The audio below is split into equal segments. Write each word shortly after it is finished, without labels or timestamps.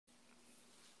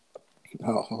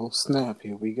Oh, snap.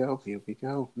 Here we go. Here we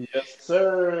go. Yes,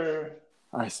 sir.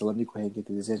 All right, so let me go ahead and get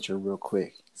to this intro real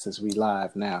quick since we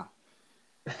live now.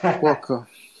 Welcome.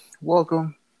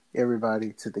 Welcome,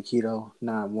 everybody, to the Keto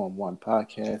 911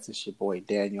 podcast. It's your boy,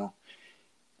 Daniel.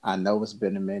 I know it's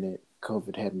been a minute.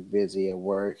 COVID had me busy at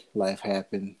work. Life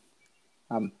happened.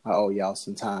 I owe y'all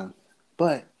some time.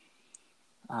 But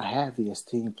I have the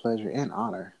esteemed pleasure and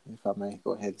honor, if I may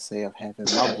go ahead and say, of having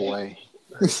my boy,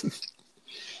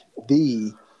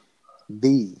 the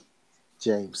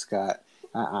James Scott.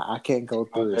 I can't go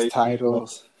through his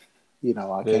titles.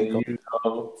 I can't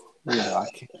go. I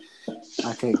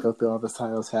can't go through all the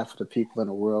titles. Half of the people in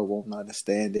the world won't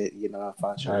understand it. If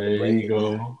I try to break it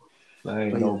down. There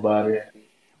ain't nobody.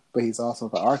 But he's also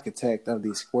the architect of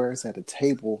the Squares at a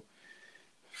Table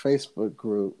Facebook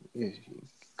group.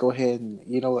 Go ahead and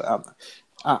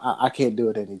I can't do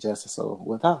it any justice. So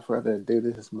without further ado,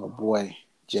 this is my boy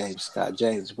James Scott.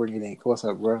 James, bring it in. What's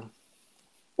up, bro?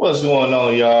 What's going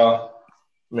on, y'all?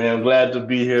 Man, I'm glad to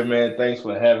be here, man. Thanks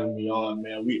for having me on,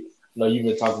 man. We know you've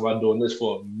been talking about doing this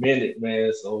for a minute,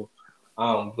 man. So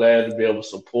I'm glad to be able to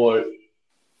support,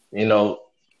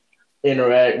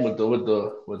 interact with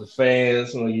the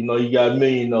fans. You got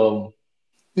me,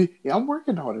 Yeah, I'm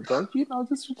working on it, bro.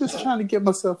 Just trying to get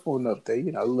myself on up there.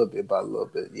 A little bit by a little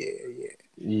bit. Yeah.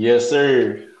 Yes,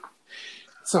 sir.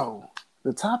 So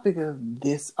the topic of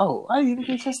this. Oh, I didn't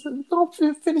even just don't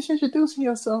finish introducing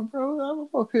yourself, bro. I'm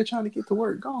up here trying to get to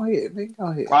work. Go ahead, man. Go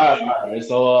ahead. All right.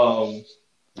 So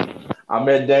I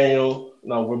met Daniel.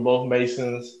 We're both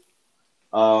Masons.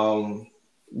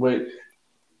 With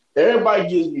everybody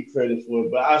gives me credit for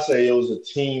it, but I say it was a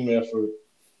team effort.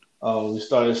 We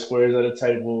started Squares at a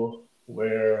Table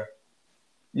where,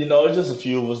 it's just a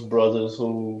few of us brothers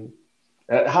who,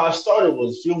 how it started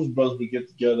was a few of us brothers would get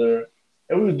together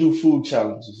and we would do food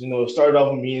challenges. It started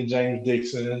off with me and James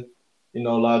Dixon, a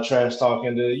lot of trash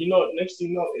talking. Then, next thing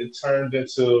you know, it turned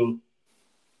into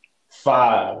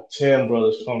 5, 10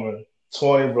 brothers coming,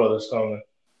 20 brothers coming.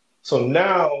 So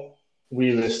now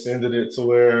we've extended it to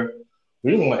where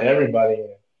we want everybody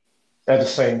in. At the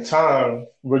same time,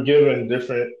 we're giving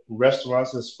different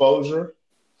restaurants exposure.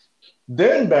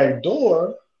 Then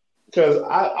backdoor, because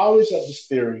I always have this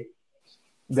theory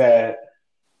that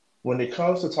when it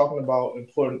comes to talking about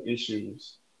important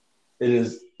issues, it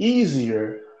is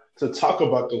easier to talk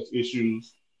about those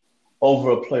issues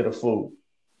over a plate of food.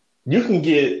 You can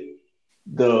get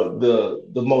the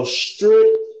most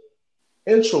strict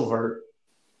introvert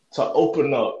to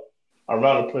open up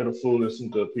around a plate of food and some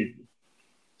good people.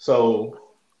 So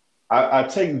I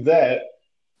take that,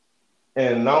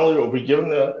 and not only are we giving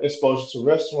the exposure to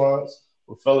restaurants,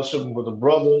 we're fellowshipping with the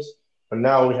brothers, but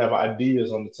now we have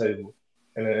ideas on the table,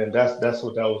 and that's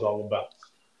what that was all about.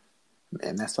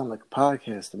 Man, that sounds like a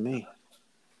podcast to me.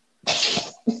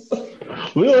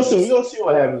 We're gonna see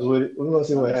what happens with it. We're gonna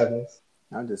see what happens.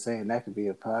 I'm just saying that could be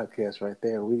a podcast right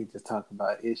there. We could just talk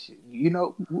about issues.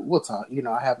 We'll talk.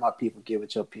 I have my people give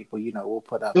it your people. We'll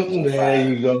put out. There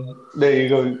you go.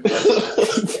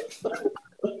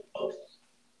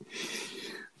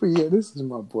 But yeah, this is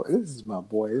my boy. This is my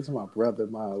brother.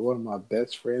 One of my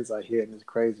best friends out here in this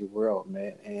crazy world,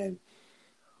 man. And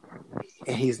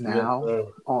he's now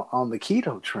on the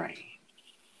keto train.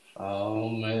 Oh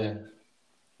man.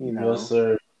 Yes,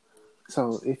 sir.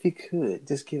 So if you could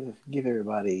just give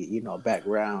everybody,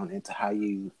 background into how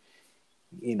you,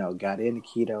 got into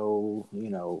keto,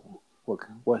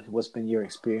 what's been your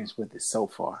experience with it so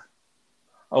far?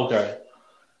 Okay.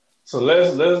 So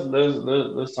let's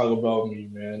talk about me,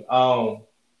 man.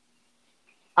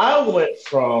 I went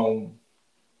from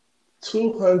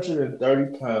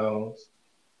 230 pounds,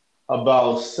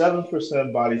 about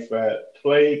 7% body fat,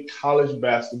 played college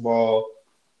basketball,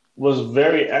 was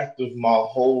very active my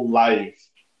whole life,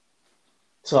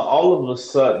 to all of a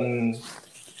sudden,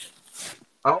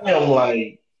 I am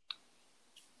like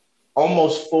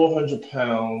almost 400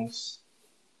 pounds.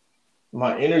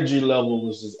 My energy level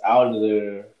was just out of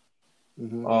there.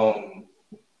 Mm-hmm.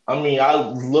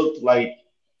 I looked like,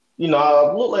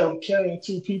 I'm carrying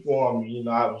 2 people on me.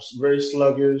 I was very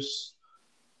sluggish,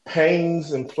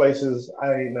 pains in places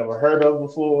I ain't never heard of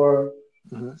before.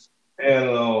 Mm-hmm.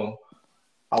 And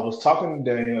I was talking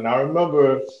to Daniel, and I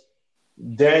remember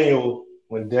Daniel,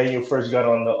 when Daniel first got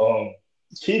on the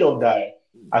keto diet.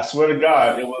 I swear to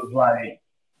God, it was like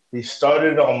he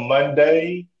started on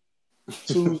Monday,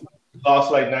 Tuesday,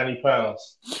 lost like 90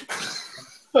 pounds.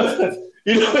 I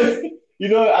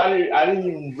didn't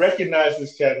even recognize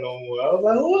this cat no more. I was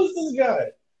like, who is this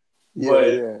guy?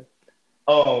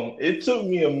 It took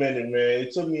me a minute, man.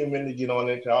 It took me a minute to get on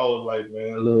it, because I was like,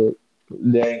 man, look,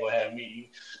 they ain't gonna have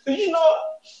me.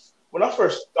 when I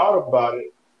first thought about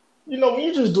it, when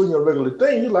you're just doing your regular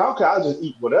thing, you're like, okay, I'll just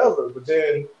eat whatever. But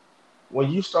then when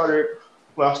I started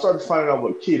finding out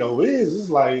what keto is, it's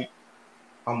like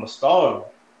I'm a starver.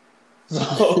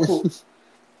 So,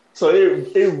 so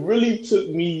it really took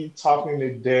me talking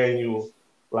to Daniel.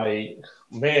 Like,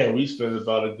 man, we spent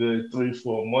about a good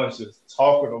 3-4 months just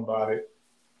talking about it.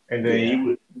 And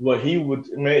then he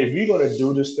would, man, if you're gonna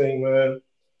do this thing, man,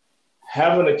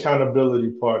 have an accountability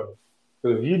partner.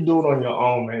 Because if you do it on your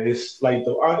own, man, it's like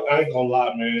I ain't gonna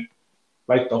lie, man.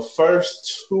 Like the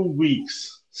first 2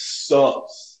 weeks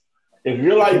sucks. If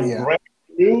you're like brand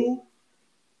new,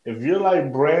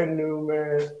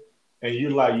 man, and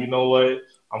you're like, you know what,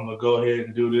 I'm gonna go ahead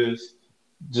and do this.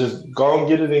 Just go and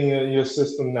get it in your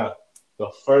system now. The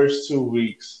first 2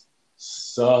 weeks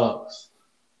sucks,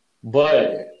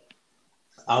 but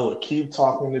I would keep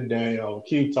talking to Daniel.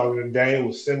 Daniel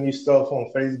would send me stuff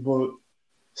on Facebook,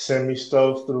 send me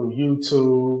stuff through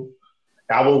YouTube.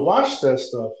 I would watch that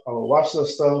stuff.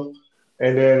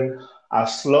 And then I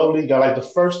slowly got, like, the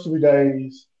first 3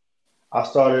 days, I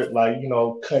started, like,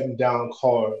 cutting down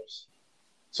carbs.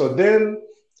 So then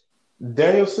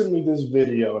Daniel sent me this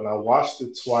video, and I watched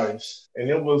it twice, and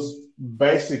it was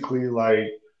basically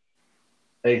like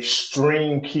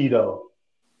extreme keto.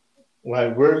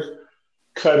 Like, we're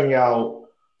cutting out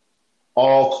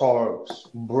all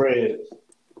carbs, bread,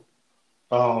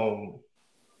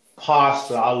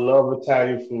 pasta. I love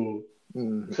Italian food.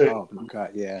 Oh my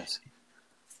God, yes.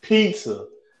 Pizza.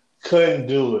 Couldn't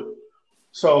do it.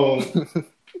 So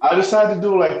I decided to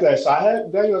do it like that. So I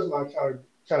had Daniel as my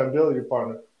accountability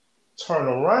partner. Turn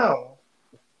around,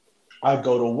 I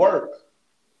go to work,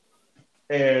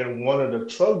 and one of the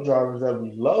truck drivers that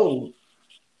we load,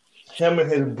 him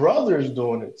and his brother is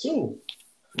doing it too.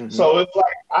 Mm-hmm. So it's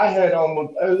like it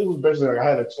was basically like I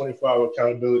had a 24-hour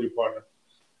accountability partner.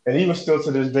 And even still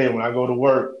to this day, when I go to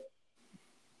work,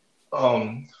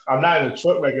 I'm not in the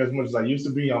truck like as much as I used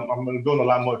to be. I'm doing a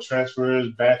lot more transfers,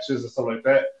 batches, and stuff like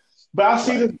that. But I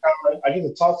see this guy, I get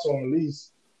to talk to him at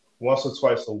least once or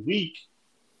twice a week.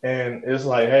 And it's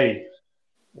like, hey,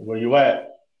 where you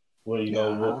at? Well,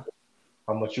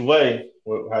 how much you weigh?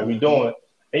 How you doing?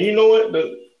 And you know what?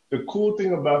 The cool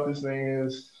thing about this thing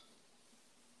is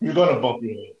you're gonna bump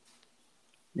your head.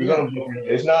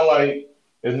 It's not like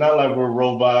we're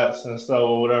robots and stuff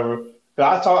or whatever.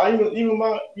 I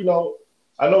know,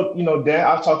 Dan.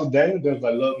 I talked to Daniel. Dan's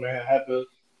like, look, man, I had to,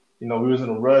 we was in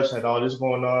a rush, had all this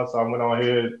going on, so I went on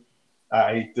here.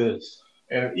 I ate this,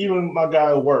 and even my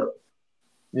guy at work.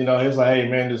 He was like, hey,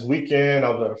 man, this weekend I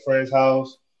was at a friend's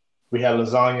house. We had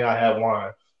lasagna. I had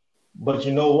wine. But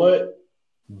you know what?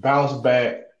 Bounce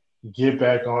back. Get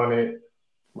back on it.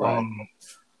 Right.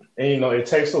 And, it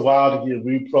takes a while to get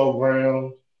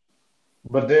reprogrammed.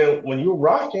 But then when you're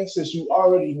rocking, since you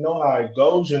already know how it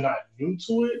goes, you're not new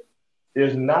to it,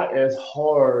 it's not as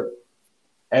hard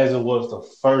as it was the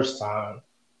first time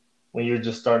when you're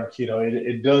just starting keto.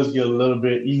 It does get a little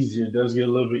bit easier.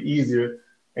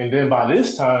 And then by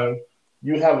this time,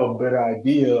 you have a better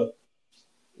idea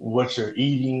what you're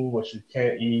eating, what you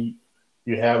can't eat.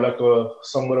 You have like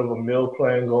somewhat of a meal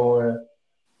plan going.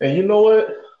 And you know what?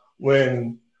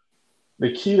 When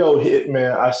the keto hit,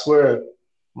 man, I swear,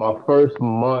 my first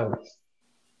month,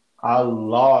 I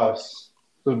lost.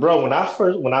 Because, bro, when I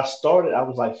started, I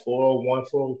was like 401,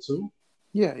 402.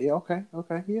 Yeah, okay,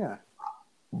 yeah.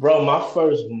 Bro, my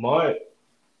first month,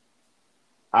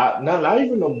 not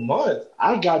even a month,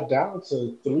 I got down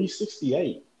to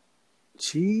 368.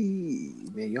 Gee,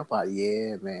 man, your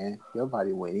body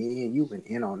went in. You went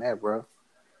in on that, bro.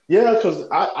 Yeah, because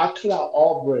I cut out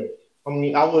all bread. I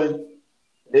mean, I would,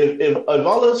 if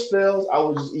all else fails, I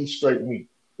would just eat straight meat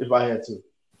if I had to.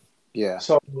 Yeah.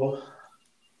 So,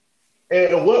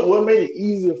 and what made it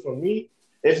easier for me,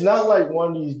 it's not like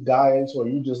one of these diets where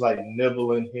you just like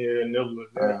nibbling here, nibbling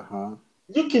there. Uh-huh.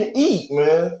 You can eat,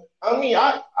 man. I mean,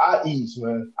 I eat,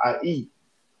 man. I eat.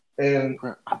 And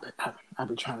I've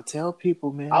been trying to tell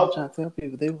people, man. I'm trying to tell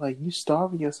people. They were like, you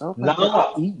starving yourself?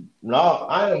 Eat. No,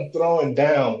 I am throwing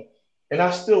down. And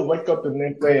I still wake up the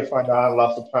next day and find out I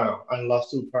lost a pound. I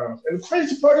lost 2 pounds. And the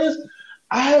crazy part is,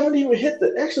 I haven't even hit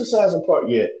the exercising part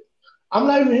yet. I'm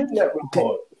not even hitting that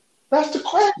part. That's the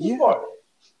crazy part.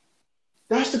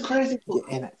 That's the crazy part.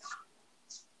 Yeah,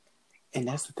 and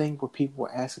that's the thing where people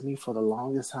were asking me for the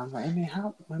longest time, like, hey,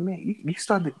 man, you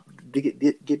starting to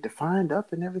get defined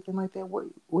up and everything like that. What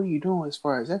are you doing as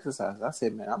far as exercise? I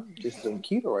said, man, I'm just doing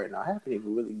keto right now. I haven't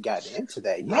even really gotten into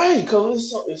that yet. Right,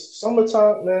 because it's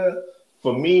summertime, man.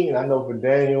 For me, and I know for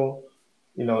Daniel,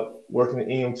 working at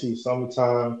EMT,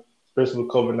 summertime, especially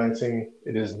with COVID-19,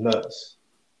 it is nuts.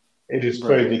 It is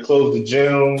crazy. They closed the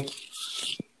gym.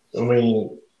 I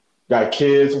mean, got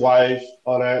kids, wife,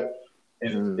 all that,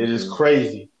 and it is Mm-hmm.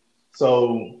 crazy.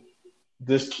 So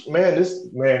this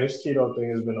keto thing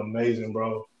has been amazing,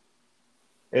 bro.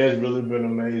 It has really been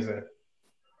amazing.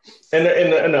 And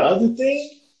the other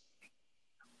thing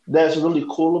that's really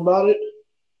cool about it,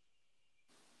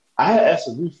 I had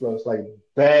acid reflux like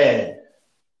bad,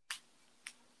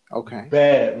 Okay.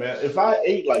 bad, man. If I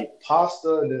ate like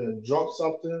pasta and then drunk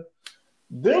something,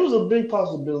 there was a big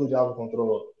possibility I was gonna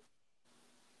throw up.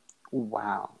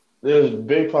 Wow. There's a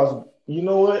big possibility. You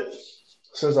know what?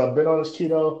 Since I've been on this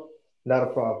keto, not a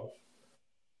problem.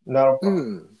 Not a problem.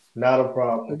 Mm. Not a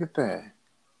problem. Look at that.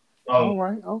 Um, All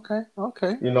right. Okay.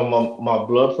 Okay. my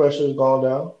blood pressure has gone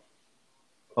down.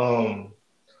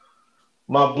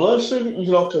 My blood sugar,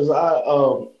 because I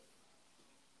was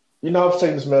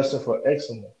taking this medicine for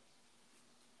eczema.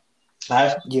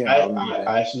 I, Yeah, I I, remember I that.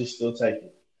 actually still take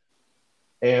it.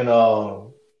 And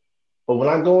but when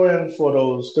I go in for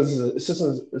those, because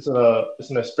it's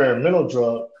an experimental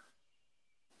drug.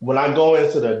 When I go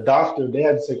into the doctor, they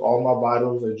had to take all my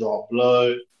vitals, they draw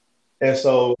blood, and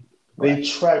so they Right.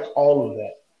 track all of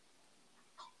that.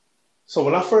 So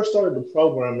when I first started the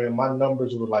program, man, my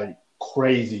numbers were like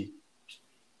crazy.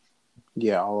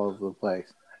 Yeah, all over the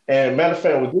place. And matter of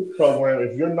fact, with this program,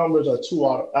 if your numbers are too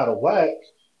out of whack,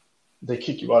 they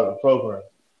kick you out of the program.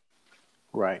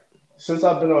 Right. Since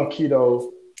I've been on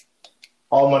keto,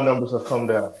 all my numbers have come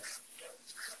down.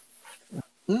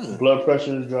 Mm. Blood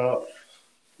pressure has dropped.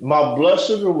 My blood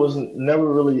sugar was never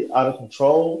really out of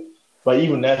control, but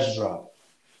even that's dropped.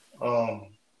 Um,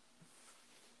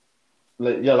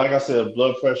 yeah, like I said,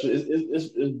 blood pressure. It's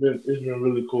been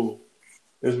really cool.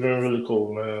 It's been really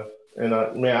cool, man. And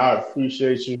man, I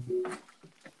appreciate you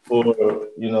for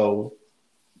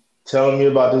telling me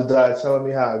about this diet, telling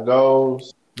me how it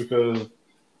goes. Because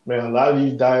man, a lot of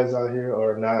these diets out here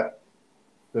are not.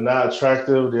 They're not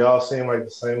attractive. They all seem like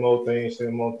the same old thing,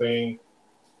 same old thing.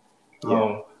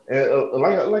 Yeah. And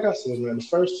like I said, man, the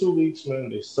first 2 weeks, man,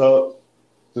 they suck.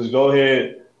 Just go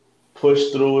ahead,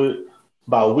 push through it.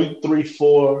 By week 3,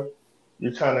 4,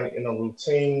 you're kind of in a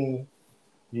routine.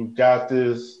 You got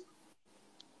this,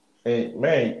 and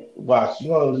man, watch,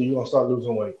 you're gonna start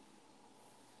losing weight.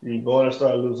 You're going to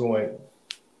start losing weight.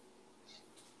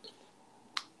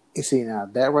 You see now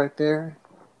that right there,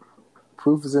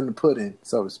 proof is in the pudding,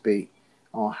 so to speak,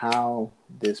 on how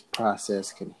this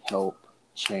process can help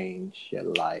change your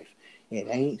life. It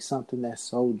ain't something that's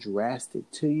so drastic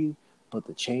to you, but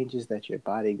the changes that your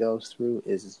body goes through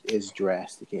is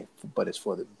drastic, but it's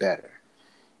for the better.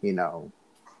 You know,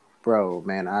 bro,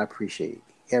 man, I appreciate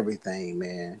everything,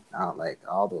 man. I like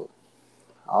all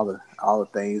the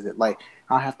things that like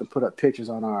I have to put up pictures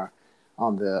on our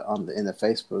on the in the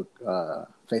Facebook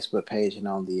page and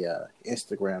on the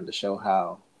Instagram to show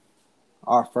how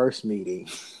our first meeting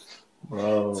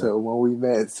Bro, to when we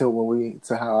met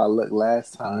to how I looked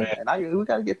last time, man, and we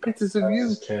got to get pictures of I you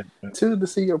just can't. too to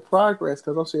see your progress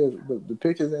because I'm saying the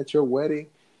pictures at your wedding.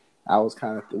 I was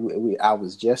kind of I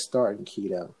was just starting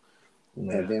keto. And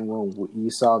Man, then when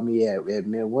you saw me at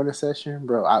midwinter session,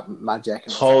 bro, my jacket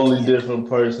was totally again. different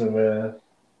person, man.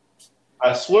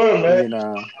 I swear, man, You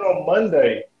know, on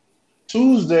Monday,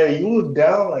 Tuesday, you were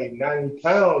down like 90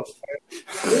 pounds.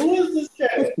 Who is this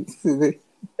cat?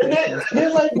 And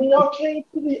then like when y'all came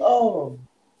to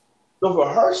the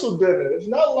rehearsal dinner, it's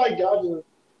not like y'all just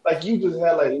like you just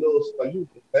had like little like you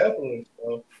were sampling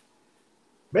stuff.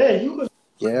 Man, you was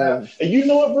yeah. and you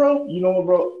know what, bro? You know what,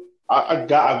 bro? I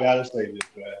gotta say this,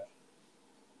 man.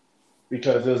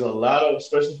 Because there's a lot of,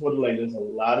 especially for the ladies, there's a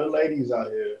lot of ladies out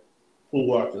here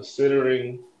who are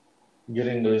considering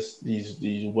getting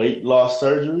these weight loss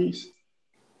surgeries.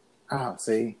 Oh,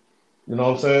 see, You know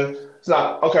what I'm saying? It's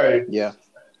not okay. yeah.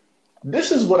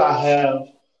 This is what I have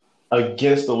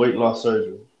against the weight loss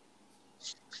surgery.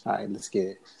 All right, let's get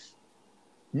it.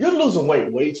 You're losing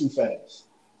weight way too fast,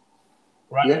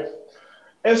 Yeah, right?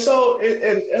 And so,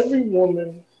 and every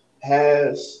woman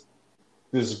has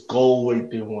this goal weight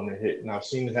they want to hit, and I've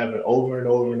seen it happen over and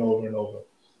over and over and over.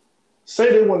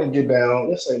 Say they want to get down.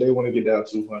 Let's say they want to get down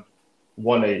 200,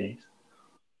 180.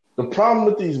 The problem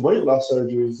with these weight loss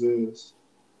surgeries is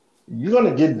you're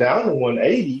gonna get down to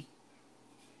 180,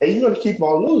 and you're gonna keep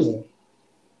on losing.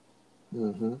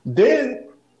 mm-hmm. Then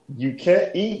you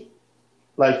can't eat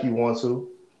like you want to.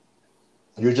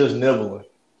 You're just nibbling.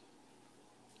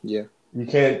 Yeah, You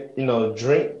can't,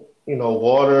 drink,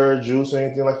 water, juice,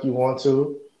 anything like you want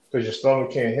to, because your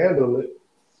stomach can't handle it.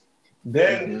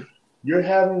 Then mm-hmm. you're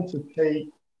having to take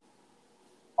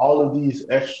all of these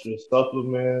extra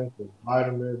supplements and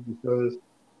vitamins because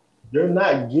you're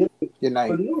not getting You're not,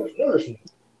 the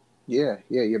nourishment. Yeah,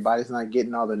 your body's not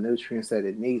getting all the nutrients that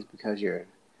it needs because you're,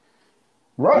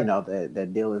 Right.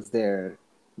 that deal is there,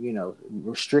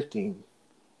 restricting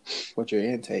what your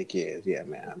intake is. Yeah,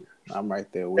 man, I'm right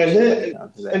there with And you when it then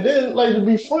comes to that. and then like to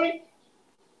be frank,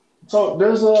 so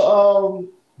there's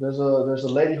a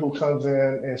lady who comes in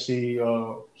and she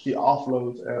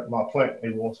offloads at my plant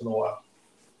every once in a while.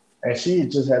 And she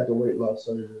just had the weight loss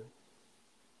surgery.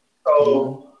 Mm-hmm.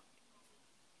 So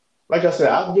like I said,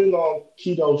 I've been on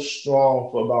keto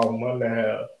strong for about a month and a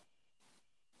half.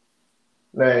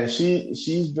 Man,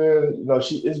 she's been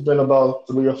it's been about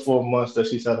 3 or 4 months that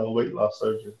she's had a weight loss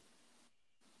surgery.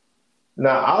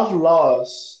 Now I've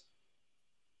lost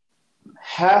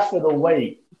half of the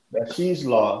weight that she's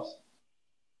lost,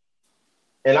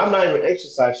 and I'm not even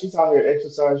exercising. She's out here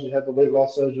exercising. She had the weight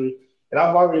loss surgery, and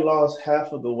I've already lost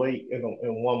half of the weight in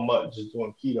 1 month just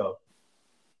doing keto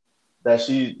that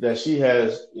she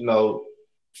has,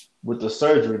 with the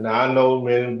surgery. Now I know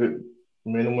men and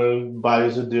women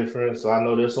bodies are different, so I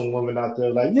know there's some women out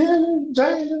there like, yeah,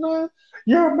 James,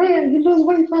 you're a man, you lose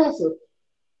weight faster.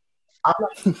 I'm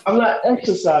not, I'm not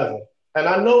exercising, and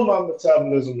I know my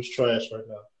metabolism is trash right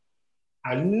now.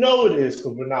 I know it is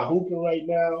because we're not hooping right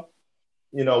now.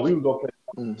 We would go play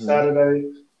Mm-hmm.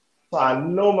 Saturday, so I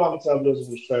know my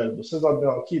metabolism was trash. But since I've been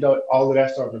on keto, all of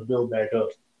that started to build back up.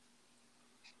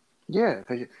 Yeah,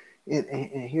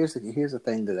 and here's the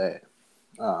thing that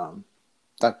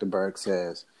Dr. Berg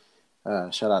says.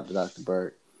 Shout out to Dr.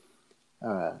 Berg.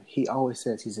 He always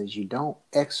says, he says, you don't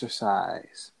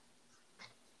exercise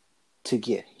to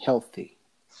get healthy.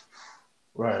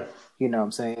 Right. You know what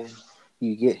I'm saying?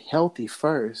 You get healthy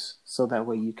first so that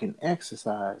way you can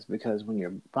exercise, because when your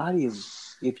body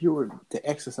if you were to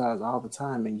exercise all the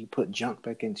time and you put junk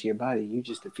back into your body, you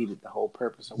just defeated the whole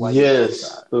purpose of why you Yes,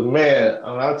 exercise. but man,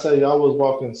 I'll tell you, I was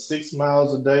walking 6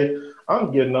 miles a day.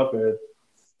 I'm getting up at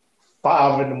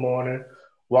 5 in the morning,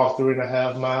 walk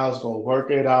 3.5 miles, go work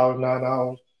 8 hours, 9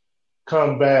 hours,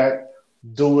 come back,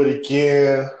 do it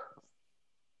again.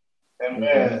 And Mm-hmm.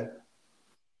 man,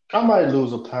 I might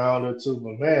lose a pound or two,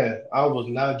 but man, I was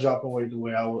not dropping weight the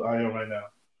way I am right now.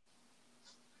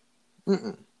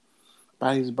 Mm-mm.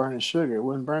 Body's burning sugar. It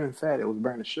wasn't burning fat. It was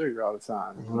burning sugar all the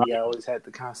time. And you Right. always had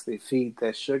to constantly feed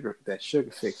that sugar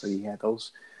fix. So you had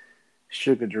those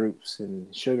sugar droops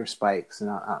and sugar spikes. And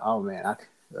oh man,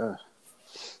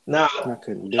 Now, I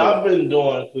couldn't what do I've it. been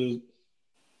doing because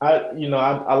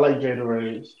I like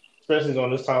Gatorades, especially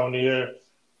on this time of the year.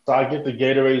 So I get the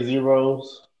Gatorade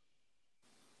Zeros,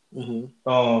 Mm-hmm.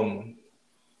 um,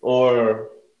 or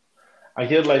I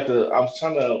get like I'm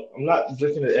not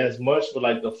drinking it as much, but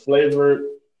like the flavored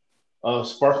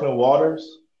sparkling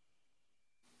waters.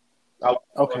 I,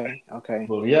 Okay.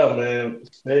 but yeah, man,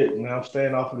 I'm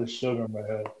staying off of the sugar,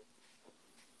 man.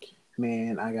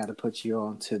 Man, I got to put you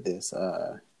on to this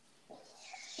uh,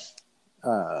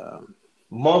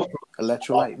 Month.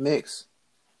 electrolyte mix.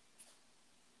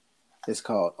 It's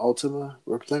called Ultima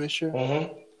Replenisher.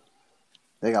 Mm-hmm.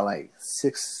 They got like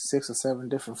six or seven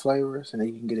different flavors, and then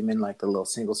you can get them in like the little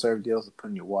single serve deals to put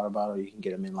in your water bottle. You can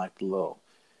get them in like the little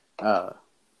uh,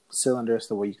 cylinders,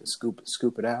 the way you can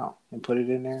scoop it out and put it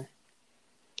in there.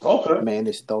 Okay. Man,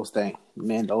 it's those things.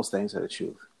 Man, those things are the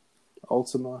truth.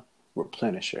 Ultima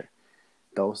Replenisher.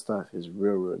 Those stuff is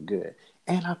real good.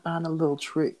 And I found a little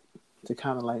trick to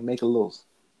kind of like make a little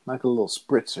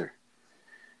spritzer.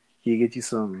 You get you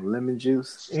some lemon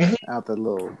juice Mm-hmm. out the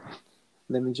little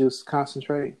lemon juice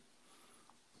concentrate.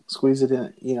 Squeeze it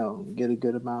in, get a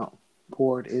good amount,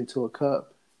 pour it into a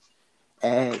cup.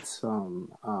 Add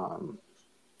some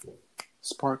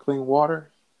sparkling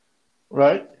water,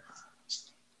 Right.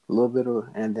 a little bit of,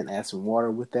 and then add some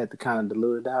water with that to kind of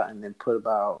dilute it out, and then put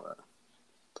about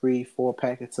 3-4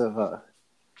 packets of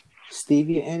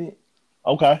stevia in it.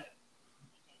 Okay.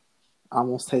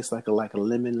 Almost tastes like a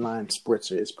lemon lime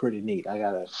spritzer. It's pretty neat. I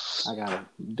gotta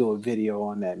do a video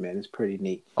on that, man. It's pretty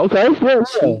neat. Okay.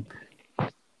 Yeah.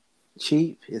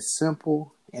 Cheap, it's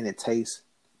simple, and it tastes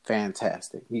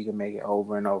fantastic. You can make it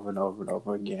over and over and over and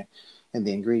over again. And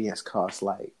the ingredients cost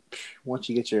like, once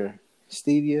you get your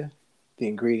stevia, the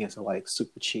ingredients are like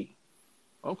super cheap.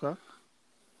 Okay.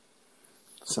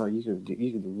 So you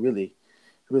can really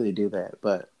do that.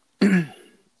 But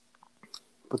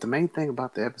the main thing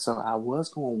about the episode, I was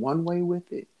going one way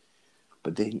with it,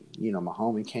 but then my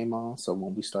homie came on. So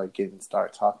when we start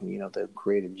talking, the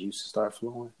creative juices start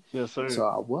flowing. Yes, sir. So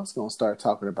I was gonna start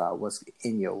talking about what's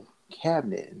in your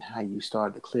cabinet and how you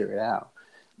started to clear it out.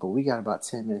 But we got about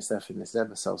 10 minutes left in this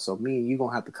episode, so me and you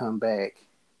gonna have to come back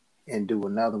and do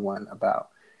another one about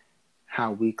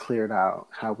how we cleared out,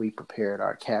 how we prepared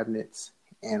our cabinets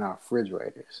and our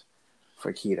refrigerators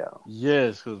for keto.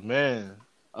 Yes, because man,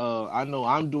 I know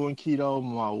I'm doing keto.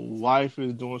 My wife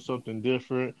is doing something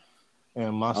different,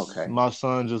 and Okay. my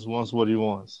son just wants what he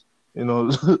wants. You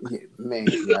know. Yeah, man,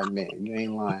 you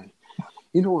ain't lying.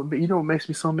 You know what? You know what makes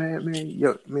me so mad, man?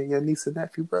 Your niece and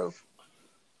nephew, bro.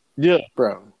 Yeah,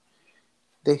 Bro,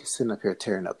 they sitting up here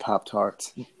tearing up Pop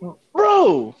Tarts,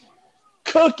 bro.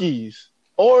 Cookies,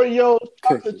 Oreos,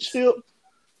 chocolate cookies. chip,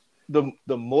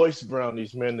 the moist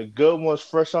brownies, man. The good ones,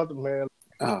 fresh out the man.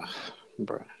 Oh,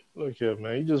 bro. Look here,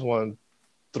 man. You just want to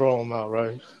throw them out,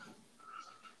 right?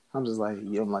 I'm just like,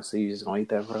 I'm like, so you just gonna eat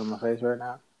that in front of my face right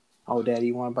now? Oh, daddy,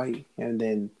 you want a bite? And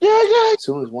then Yeah, as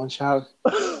soon as one child,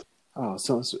 yeah. as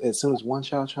soon as one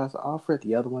child tries to offer it,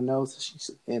 the other one knows.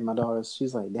 And my daughter,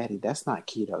 she's like, Daddy, that's not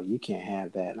keto. You can't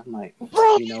have that. And I'm like,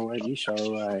 Bro, you know what? You sure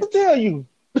right. what tell you?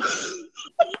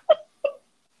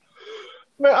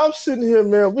 Man, I'm sitting here,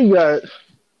 man. We got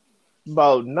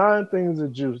about 9 things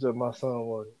of juice that my son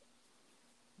wanted.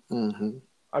 Mm-hmm.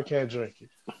 I can't drink it.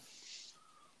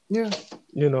 Yeah,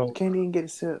 You know. can't even get a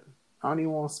sip. I don't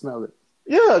even want to smell it.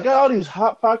 Yeah, got all these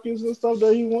hot pockets and stuff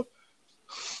that he wants.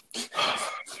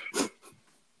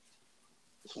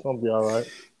 It's gonna be all right.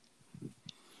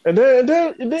 And then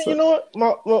So, you know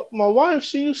what? My wife,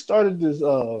 she started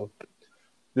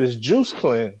this juice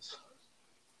cleanse.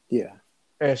 yeah.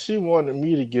 And she wanted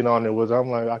me to get on it. I'm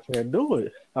like, I can't do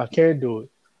it. I can't do it.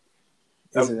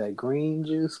 Is it that green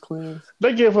juice cleanse?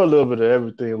 They gave her a little bit of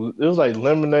everything. It was like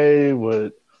lemonade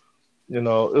with, it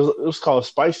was called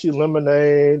spicy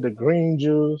lemonade, the green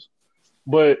juice,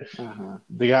 but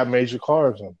they got major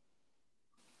carbs in.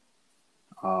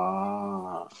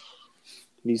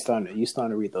 You starting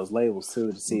to read those labels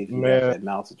too to see if you got Man, that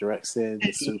maltodextrin,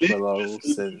 the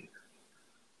sucralose, and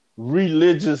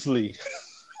religiously.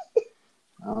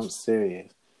 I'm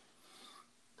serious.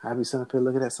 I be sitting up here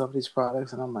looking at some of these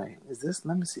products, and I'm like, "Is this?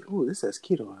 Let me see. Oh, this says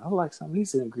keto. I like some of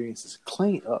these ingredients. It's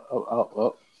clean.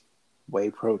 Whey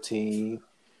protein,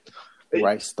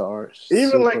 rice starch,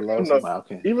 Even like sucralose. I'm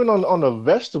like, okay, even on the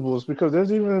vegetables, because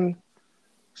there's even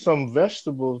some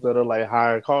vegetables that are like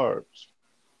higher carbs.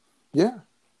 yeah,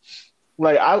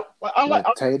 Like I like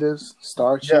potatoes, yeah,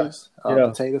 starches, yeah,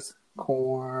 potatoes,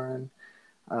 corn,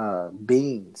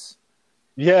 beans.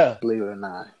 yeah. Believe it or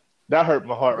not, That hurt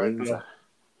my heart right beans. there.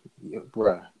 Yeah,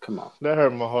 bruh, come on. That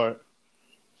hurt my heart.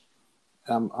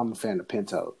 I'm a fan of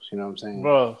pintos. You know what I'm saying,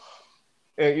 Bro,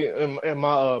 and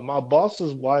my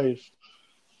boss's wife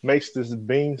makes this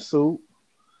bean soup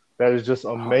that is just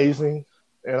amazing,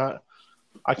 and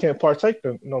I can't partake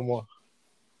no more.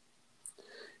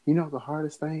 You know the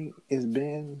hardest thing has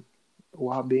been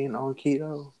while being on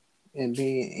keto and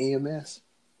being EMS?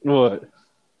 What?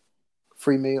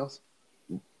 Free meals.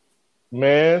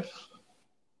 Man,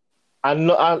 I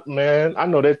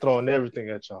know they're throwing everything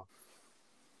at y'all.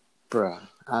 Bruh,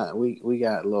 we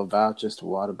got little vouchers to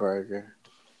Whataburger.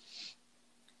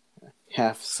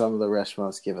 Some of the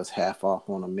restaurants give us half off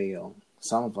on a meal.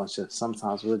 Some of us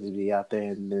sometimes we'll just be out there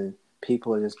and then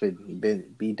people have just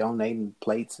be donating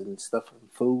plates and stuff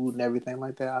and food and everything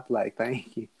like that. I'm like,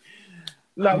 thank you.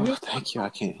 Now, Thank you. I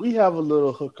can't. we have a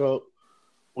little hookup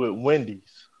with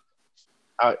Wendy's.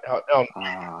 And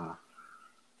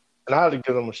I had to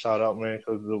give them a shout out, man,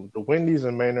 because the Wendy's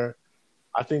in Manor,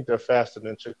 I think they're faster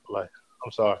than Chick-fil-A.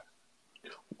 I'm sorry.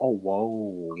 Oh,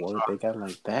 whoa, they got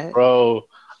like that? Bro,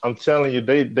 I'm telling you,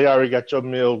 they already got your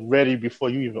meal ready before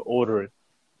you even order it.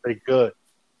 They good.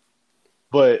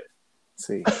 But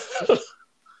see.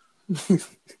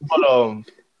 but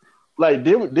like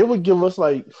they would give us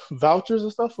like vouchers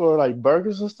and stuff for like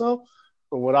burgers and stuff.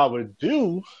 So what I would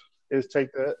do is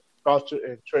take that voucher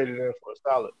and trade it in for a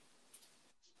salad.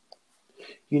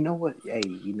 You know what? Hey,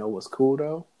 you know what's cool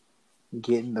though?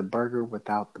 Getting the burger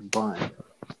without the bun.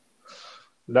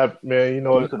 That man, you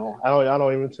know what? Can, I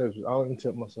don't even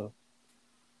tip myself.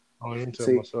 I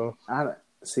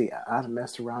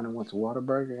messed around and went to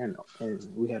Whataburger and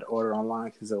we had to order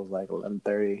online because it was like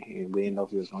 11:30 and we didn't know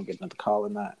if he was gonna get another call or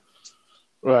not.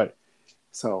 Right.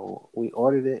 So we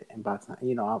ordered it, and by the time,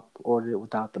 I ordered it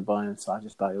without the bun, so I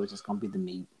just thought it was just gonna be the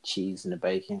meat, cheese, and the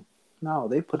bacon. No,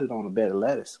 they put it on a bed of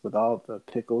lettuce with all the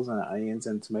pickles and the onions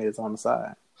and tomatoes on the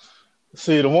side.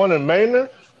 See, the one in Manor,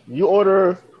 you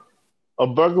order a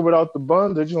burger without the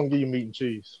bun, they're just gonna give you meat and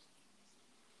cheese.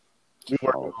 We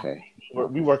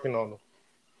working on them.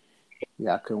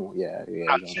 Yeah, I couldn't. Yeah.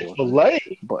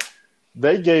 Chick-fil-A, but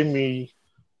they gave me,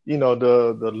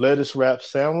 the lettuce wrap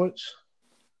sandwich.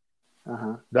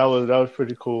 That was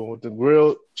pretty cool with the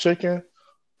grilled chicken.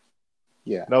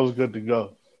 Yeah, that was good to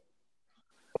go.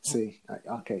 See,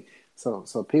 okay.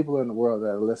 So people in the world that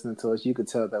are listening to us, you could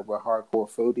tell that we're hardcore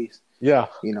foodies. Yeah.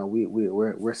 You know,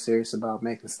 we're serious about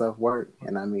making stuff work,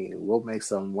 and I mean, we'll make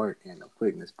something work in the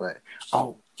quickness. But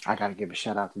I gotta give a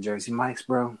shout out to Jersey Mike's,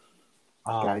 bro.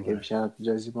 Gotta give a shout out to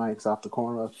Jersey Mike's off the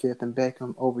corner of 5th and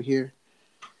Beckham over here.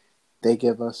 They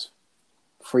give us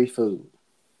free food.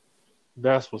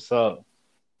 That's what's up.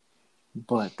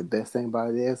 But the best thing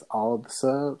about it is all of the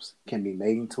subs can be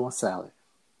made into a salad.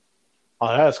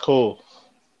 Oh, that's cool.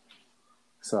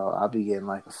 So I'll be getting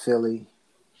like a Philly,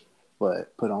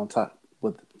 but put on top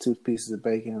with 2 pieces of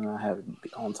bacon, and I have it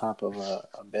on top of a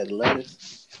bed of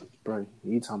lettuce. Bro,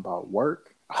 you talking about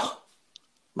work? Oh,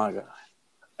 my God.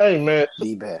 Hey, man.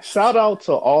 The best. Shout out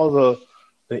to all the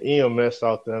EMS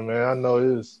out there, man. I know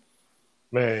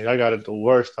I got it the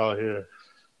worst out here.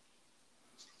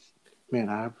 Man,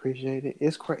 I appreciate it.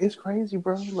 It's crazy,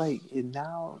 bro. Like,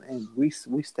 and we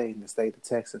stay in the state of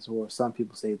Texas, or some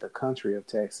people say the country of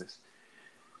Texas.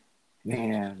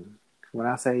 And when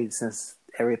I say since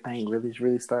everything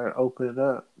really started opening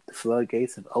up, the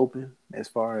floodgates have opened as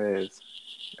far as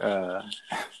our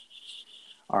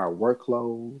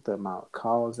workload, the amount of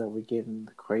calls that we're getting,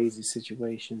 the crazy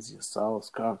situations, the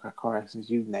assaults, car accidents,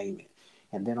 you name it.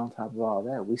 And then on top of all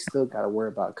that, we still got to worry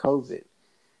about COVID.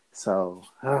 So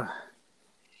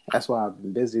that's why I've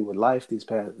been busy with life this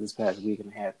past week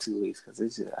and a half, 2 weeks, because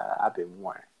I've been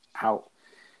worn out.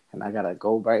 And I got to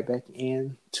go right back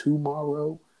in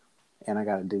tomorrow, and I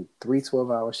got to do 3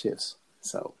 12-hour shifts.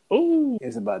 So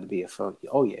It's about to be a fun.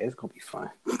 Oh, yeah, it's going to be fun.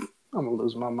 I'm going to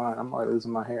lose my mind. I'm already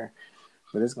losing my hair.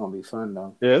 But it's going to be fun,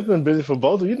 though. Yeah, it's been busy for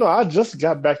both of you. You know, I just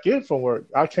got back in from work.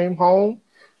 I came home,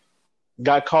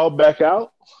 got called back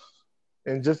out,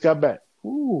 and just got back.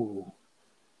 Ooh.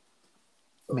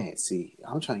 Man, that's what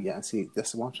I'm trying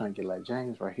to get like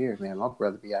James right here, man. My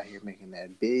brother be out here making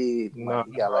that big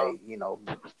money. He got like,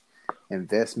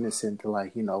 investments into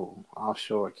like,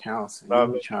 offshore accounts. And I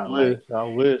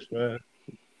wish, man.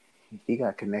 He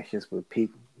got connections with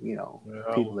people,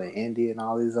 people in India and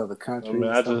all these other countries.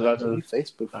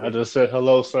 I just said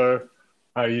hello, sir.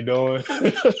 How you doing?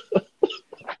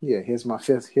 Yeah, here's my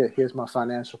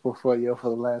financial portfolio for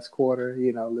the last quarter.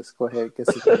 Let's go ahead and get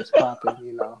some things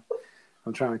popping.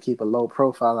 I'm trying to keep a low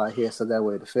profile out here so that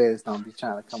way the feds don't be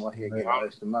trying to come out here and get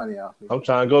extra money off me. I'm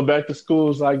trying to go back to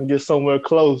school so I can get somewhere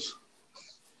close.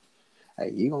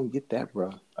 Hey, you gonna get that, bro.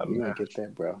 Gonna get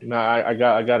that, bro. Nah, I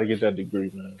got to get that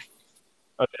degree, man.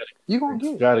 You gonna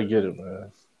get it. Gotta get it,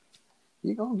 man.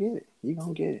 You gonna get it. You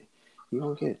gonna get it.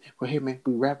 Well, here, man,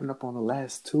 we wrapping up on the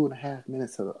last 2.5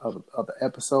 minutes of the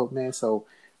episode, man. So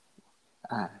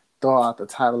I throw out the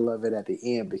title of it at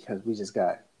the end because we just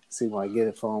got when I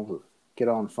get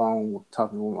on the phone,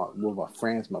 talking with my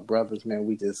friends, my brothers,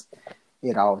 man.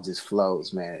 It all just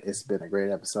flows, man. It's been a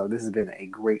great episode. This has been a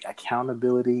great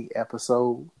accountability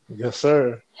episode. Yes,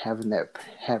 sir. Having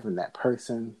that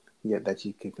person that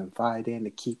you can confide in to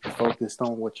keep you focused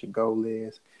on what your goal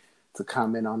is, to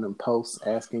comment on them posts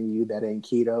asking you that ain't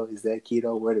keto, is that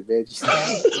keto, where the veggies?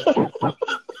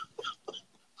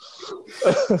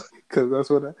 Because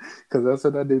that's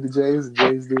what I do to James, and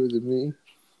James do it to me.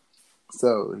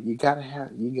 So you gotta have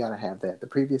that. The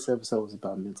previous episode was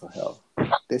about mental health.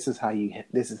 This is how you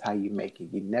make it.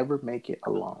 You never make it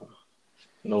alone.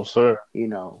 No, sir.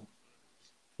 You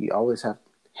always have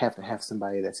to have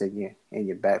somebody that's in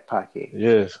your back pocket.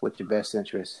 Yes. With your best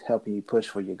interest, helping you push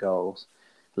for your goals,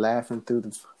 laughing through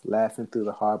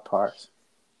the hard parts,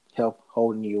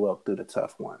 holding you up through the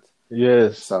tough ones.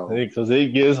 Yes. So because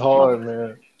it gets hard,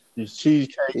 man. These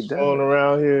cheesecakes going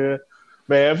around here,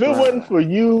 man. If it wasn't for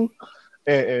you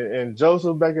and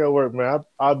Joseph back at work, man,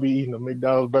 I'll be eating a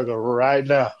McDonald's burger right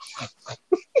now.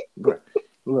 Bro,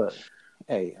 look,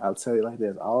 hey, I'll tell you like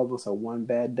this: all of us are one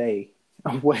bad day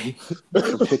away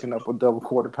from picking up a double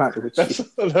quarter pounder with you.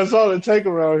 That's all it takes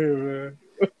around here, man.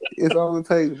 It's all it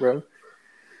takes, bro.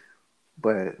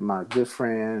 But my good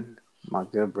friend, my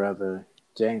good brother,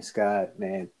 James Scott,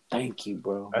 man, thank you,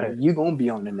 bro. Hey. You're going to be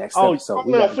on the next episode.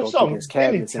 We got to go through his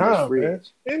cabinets in the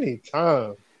fridge. Man.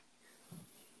 Anytime.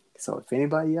 So if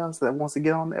anybody else that wants to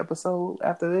get on the episode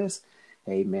after this,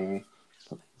 hey, man,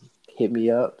 hit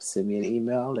me up. Send me an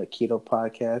email at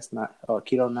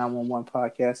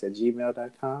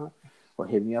keto911podcast@gmail.com, or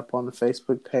hit me up on the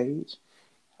Facebook page.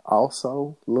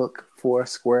 Also, look for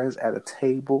Squares at a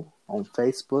Table on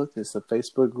Facebook. It's a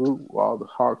Facebook group where all the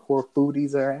hardcore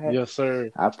foodies are at. Yes,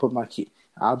 sir. I'll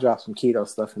drop some keto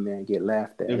stuff in there and get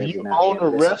laughed at. If you own a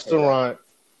restaurant,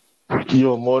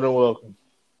 you're more than welcome.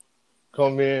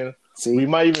 Come in. See? We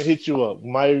might even hit you up.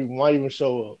 Might even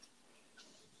show up.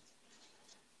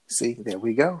 See, there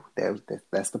we go.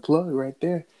 That's the plug right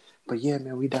there. But yeah,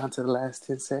 man, we down to the last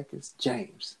 10 seconds.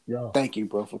 James, Yo. thank you,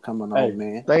 bro, for coming on, Hey,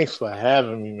 man. thanks for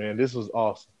having me, man. This was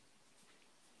awesome.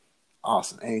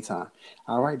 Awesome. Anytime.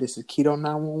 All right, this is Keto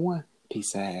 911.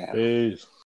 Peace out. Peace.